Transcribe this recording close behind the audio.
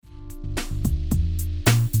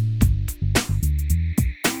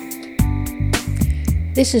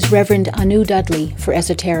This is Reverend Anu Dudley for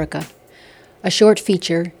Esoterica, a short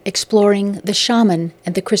feature exploring the shaman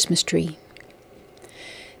and the Christmas tree.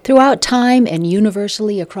 Throughout time and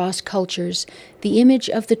universally across cultures, the image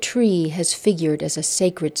of the tree has figured as a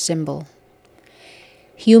sacred symbol.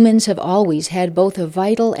 Humans have always had both a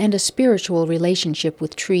vital and a spiritual relationship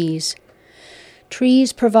with trees.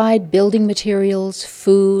 Trees provide building materials,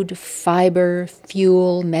 food, fiber,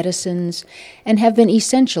 fuel, medicines, and have been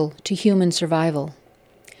essential to human survival.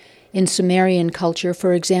 In Sumerian culture,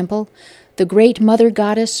 for example, the great mother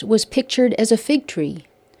goddess was pictured as a fig tree,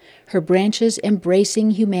 her branches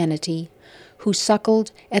embracing humanity, who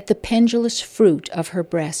suckled at the pendulous fruit of her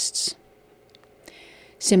breasts.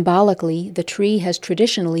 Symbolically, the tree has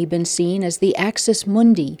traditionally been seen as the axis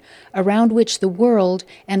mundi, around which the world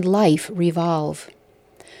and life revolve.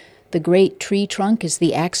 The great tree trunk is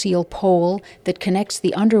the axial pole that connects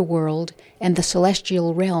the underworld and the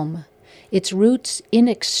celestial realm, its roots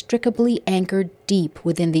inextricably anchored deep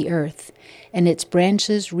within the earth, and its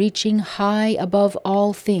branches reaching high above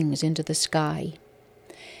all things into the sky.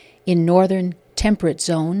 In northern temperate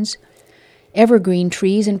zones, evergreen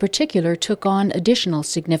trees in particular took on additional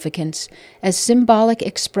significance as symbolic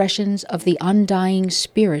expressions of the undying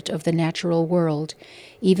spirit of the natural world,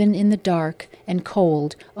 even in the dark and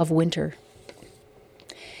cold of winter.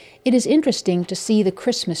 It is interesting to see the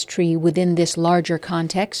Christmas tree within this larger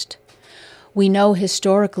context. We know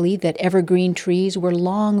historically that evergreen trees were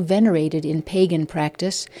long venerated in pagan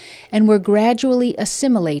practice and were gradually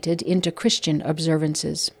assimilated into Christian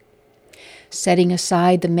observances. Setting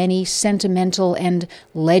aside the many sentimental and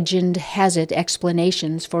legend has it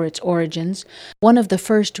explanations for its origins, one of the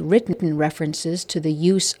first written references to the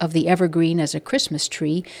use of the evergreen as a Christmas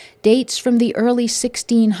tree dates from the early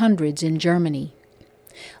 1600s in Germany.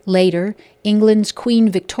 Later, England's Queen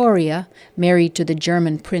Victoria, married to the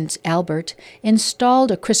German Prince Albert,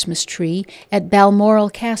 installed a Christmas tree at Balmoral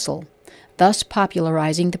Castle, thus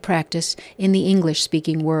popularizing the practice in the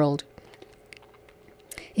English-speaking world.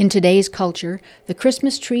 In today's culture, the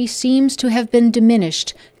Christmas tree seems to have been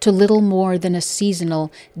diminished to little more than a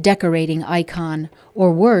seasonal decorating icon,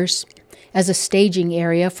 or worse, as a staging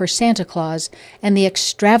area for Santa Claus and the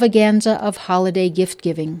extravaganza of holiday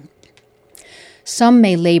gift-giving. Some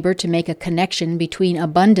may labor to make a connection between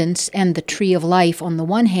abundance and the tree of life on the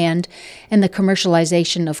one hand, and the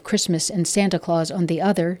commercialization of Christmas and Santa Claus on the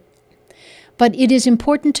other. But it is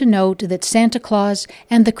important to note that Santa Claus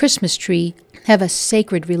and the Christmas tree have a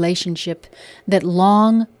sacred relationship that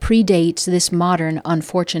long predates this modern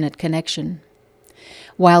unfortunate connection.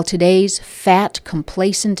 While today's fat,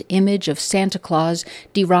 complacent image of Santa Claus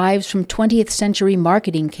derives from 20th century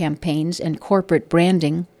marketing campaigns and corporate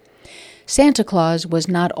branding, Santa Claus was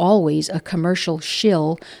not always a commercial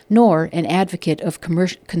shill nor an advocate of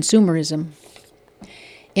consumerism.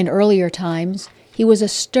 In earlier times, he was a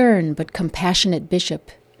stern but compassionate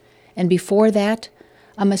bishop, and before that,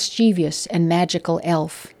 a mischievous and magical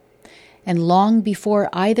elf. And long before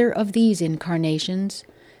either of these incarnations,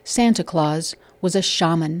 Santa Claus was a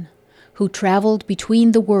shaman who traveled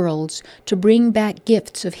between the worlds to bring back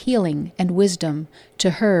gifts of healing and wisdom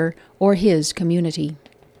to her or his community.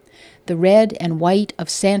 The red and white of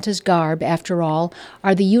Santa's garb, after all,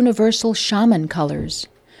 are the universal shaman colors: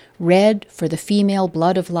 red for the female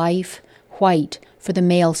blood of life, white for the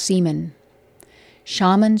male semen.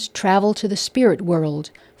 Shamans travel to the spirit world,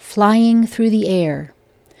 flying through the air.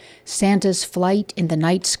 Santa's flight in the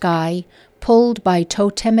night sky, pulled by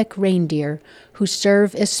totemic reindeer who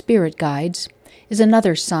serve as spirit guides, is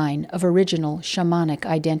another sign of original shamanic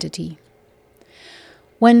identity.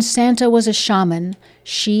 When Santa was a shaman,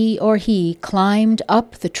 she or he climbed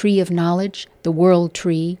up the tree of knowledge, the world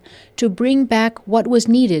tree, to bring back what was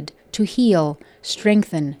needed to heal,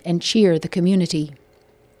 strengthen, and cheer the community.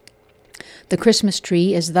 The Christmas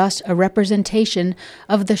tree is thus a representation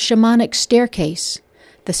of the shamanic staircase,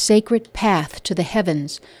 the sacred path to the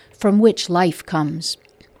heavens from which life comes.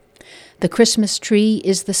 The Christmas tree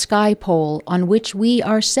is the sky pole on which we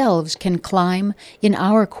ourselves can climb in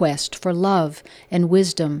our quest for love and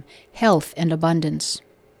wisdom, health and abundance.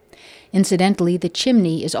 Incidentally, the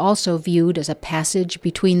chimney is also viewed as a passage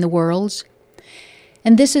between the worlds.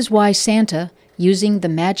 And this is why Santa, using the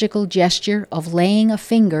magical gesture of laying a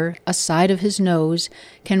finger aside of his nose,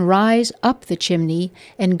 can rise up the chimney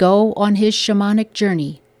and go on his shamanic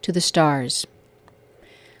journey to the stars.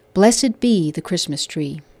 Blessed be the Christmas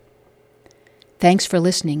tree. Thanks for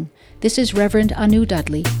listening. This is Reverend Anu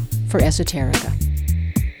Dudley for Esoterica.